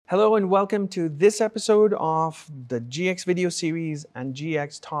Hello and welcome to this episode of the GX video series and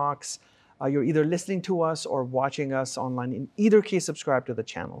GX Talks. You're either listening to us or watching us online. In either case, subscribe to the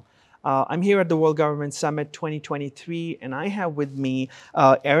channel. I'm here at the World Government Summit 2023, and I have with me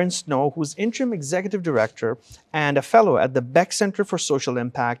Aaron Snow, who's Interim Executive Director and a Fellow at the Beck Center for Social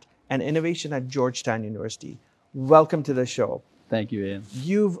Impact and Innovation at Georgetown University. Welcome to the show. Thank you, Ian.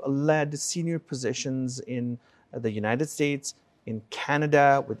 You've led senior positions in the United States, in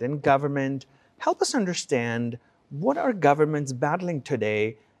Canada, within government. Help us understand what are governments battling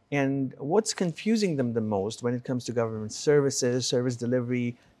today and what's confusing them the most when it comes to government services, service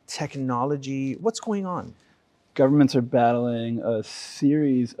delivery, technology. What's going on? Governments are battling a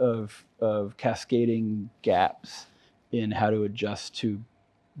series of cascading gaps in how to adjust to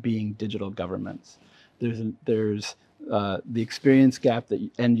being digital governments. There's the experience gap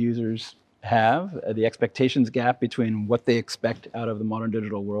that end users have, the expectations gap between what they expect out of the modern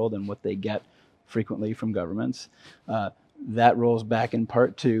digital world and what they get frequently from governments. That rolls back in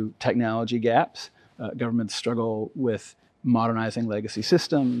part to technology gaps. Governments struggle with modernizing legacy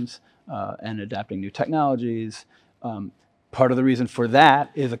systems and adapting new technologies. Part of the reason for that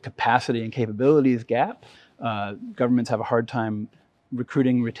is a capacity and capabilities gap. Governments have a hard time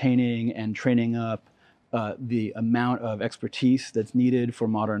recruiting, retaining, and training up the amount of expertise that's needed for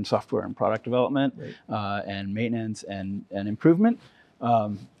modern software and product development, right, and maintenance and improvement.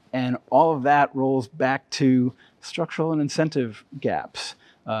 And all of that rolls back to structural and incentive gaps.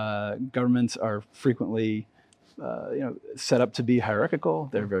 Governments are frequently set up to be hierarchical.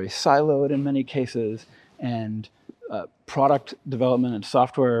 They're very siloed in many cases. And product development and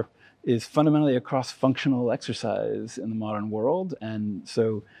software is fundamentally a cross-functional exercise in the modern world. And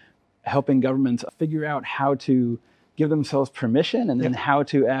so helping governments figure out how to give themselves permission and then how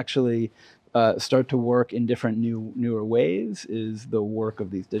to actually start to work in different newer ways is the work of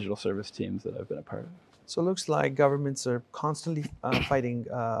these digital service teams that I've been a part of. So it looks like governments are constantly fighting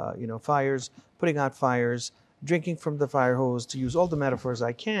fires, putting out fires, drinking from the fire hose, to use all the metaphors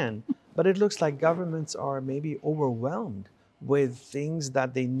I can. But it looks like governments are maybe overwhelmed with things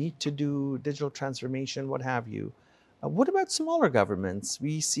that they need to do, digital transformation, what have you. What about smaller governments?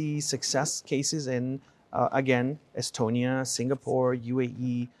 We see success cases in, again, Estonia, Singapore,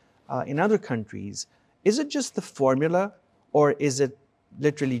 UAE, in other countries. Is it just the formula, or is it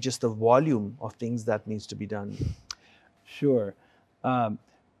literally just the volume of things that needs to be done? Sure.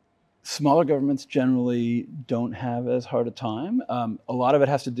 Smaller governments generally don't have as hard a time. A lot of it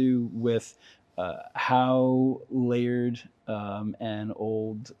has to do with how layered and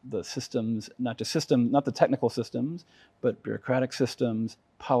old the systems, not the technical systems, but bureaucratic systems,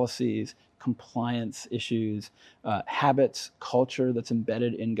 policies, compliance issues, habits, culture that's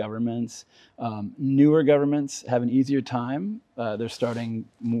embedded in governments. Newer governments have an easier time. They're starting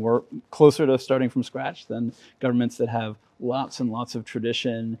more closer to starting from scratch than governments that have lots and lots of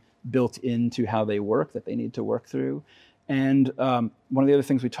tradition built into how they work that they need to work through. And one of the other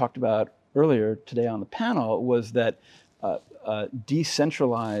things we talked about earlier today on the panel was that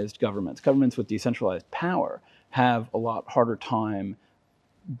decentralized governments with decentralized power, have a lot harder time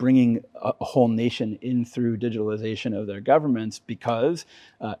bringing a whole nation in through digitalization of their governments, because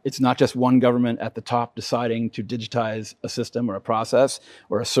it's not just one government at the top deciding to digitize a system or a process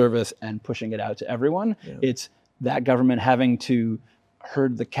or a service and pushing it out to everyone. Yeah. It's that government having to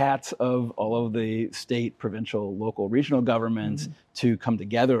herd the cats of all of the state, provincial, local, regional governments to come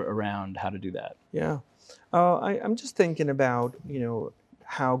together around how to do that. Yeah. I'm just thinking about,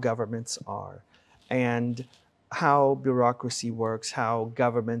 how governments are and how bureaucracy works, how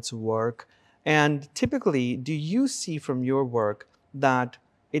governments work. And typically, do you see from your work that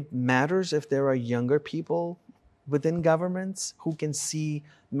it matters if there are younger people within governments who can see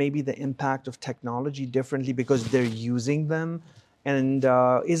maybe the impact of technology differently because they're using them? And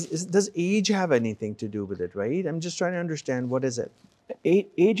does age have anything to do with it, right? I'm just trying to understand, what is it?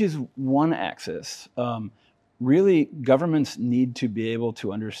 Age is one axis. Really, governments need to be able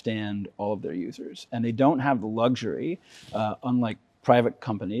to understand all of their users. And they don't have the luxury, unlike private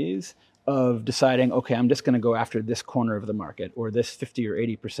companies, of deciding, okay, I'm just going to go after this corner of the market or this 50 or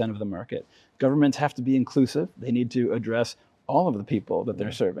 80% of the market. Governments have to be inclusive. They need to address all of the people that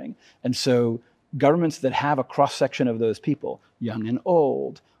they're serving. And so governments that have a cross-section of those people, young and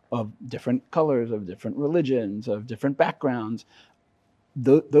old, of different colors, of different religions, of different backgrounds,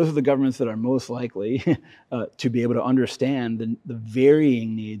 those are the governments that are most likely to be able to understand the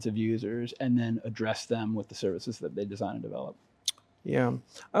varying needs of users and then address them with the services that they design and develop. Yeah.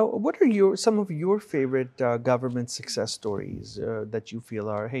 What are some of your favorite government success stories that you feel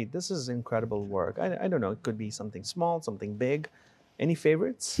are, hey, this is incredible work? I don't know, it could be something small, something big. Any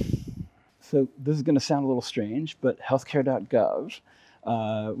favorites? So this is going to sound a little strange, but healthcare.gov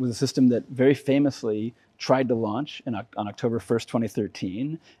was a system that very famously tried to launch on October 1st,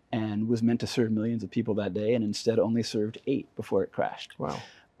 2013, and was meant to serve millions of people that day, and instead only served 8 before it crashed. Wow.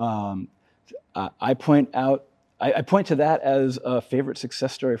 I point to that as a favorite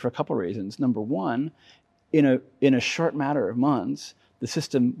success story for a couple reasons. Number one, in a short matter of months, the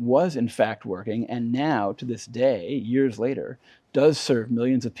system was in fact working, and now to this day, years later, does serve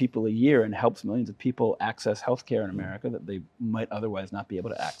millions of people a year and helps millions of people access healthcare in America that they might otherwise not be able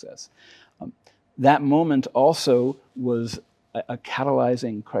to access. That moment also was a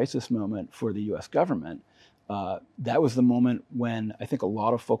catalyzing crisis moment for the US government. That was the moment when I think a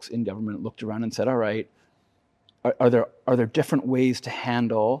lot of folks in government looked around and said, all right, are there different ways to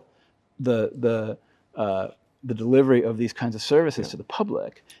handle the delivery of these kinds of services to the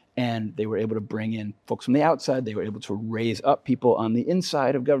public? And they were able to bring in folks from the outside. They were able to raise up people on the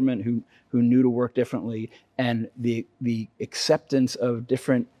inside of government who knew to work differently. And the acceptance of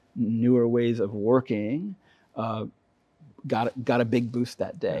different, newer ways of working got a big boost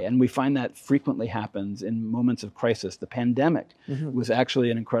that day. And we find that frequently happens in moments of crisis. The pandemic was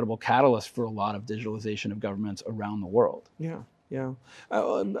actually an incredible catalyst for a lot of digitalization of governments around the world. Yeah, yeah. I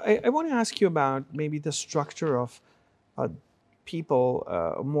want to ask you about maybe the structure of people,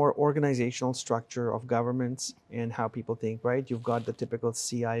 more organizational structure of governments and how people think, right? You've got the typical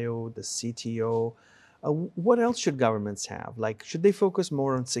CIO, the CTO. What else should governments have? Like, should they focus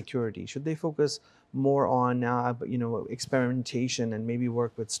more on security? Should they focus more on, experimentation and maybe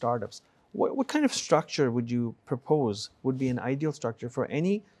work with startups? What kind of structure would you propose would be an ideal structure for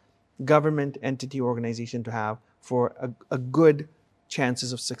any government entity organization to have for a good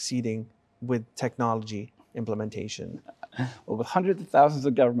chances of succeeding with technology implementation? Well, with hundreds of thousands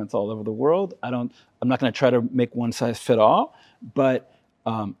of governments all over the world, I'm not going to try to make one size fit all, but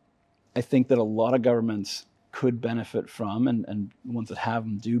I think that a lot of governments could benefit from, and ones that have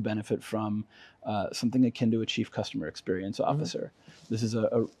them do benefit from, something akin to a chief customer experience officer. This is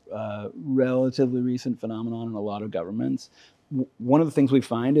a relatively recent phenomenon in a lot of governments. One of the things we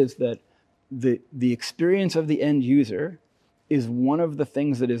find is that the experience of the end user is one of the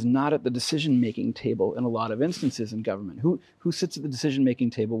things that is not at the decision-making table in a lot of instances in government. Who sits at the decision-making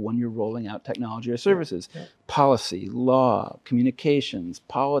table when you're rolling out technology or services? Policy, law, communications,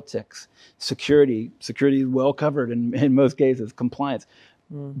 politics, security. Security is well covered in most cases, compliance.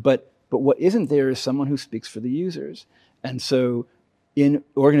 But what isn't there is someone who speaks for the users. And so in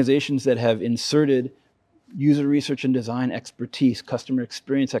organizations that have inserted user research and design expertise, customer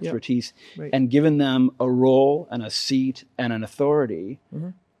experience expertise, and given them a role and a seat and an authority,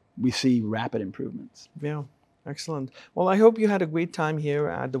 we see rapid improvements. Yeah, excellent. Well, I hope you had a great time here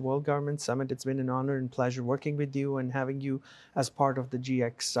at the World Government Summit. It's been an honor and pleasure working with you and having you as part of the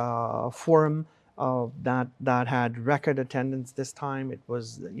GX forum that had record attendance this time. It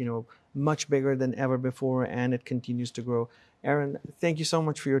was, much bigger than ever before, and it continues to grow. Aaron, thank you so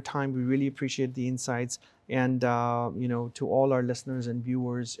much for your time. We really appreciate the insights. And, to all our listeners and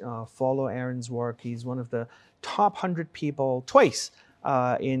viewers, follow Aaron's work. He's one of the top 100 people twice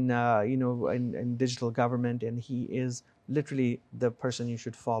in digital government. And he is literally the person you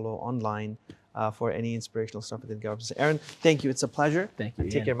should follow online for any inspirational stuff within government. So Aaron, thank you. It's a pleasure. Thank you.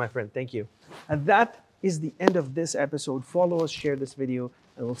 Take care, my friend. Thank you. And that is the end of this episode. Follow us, share this video,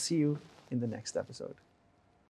 and we'll see you in the next episode.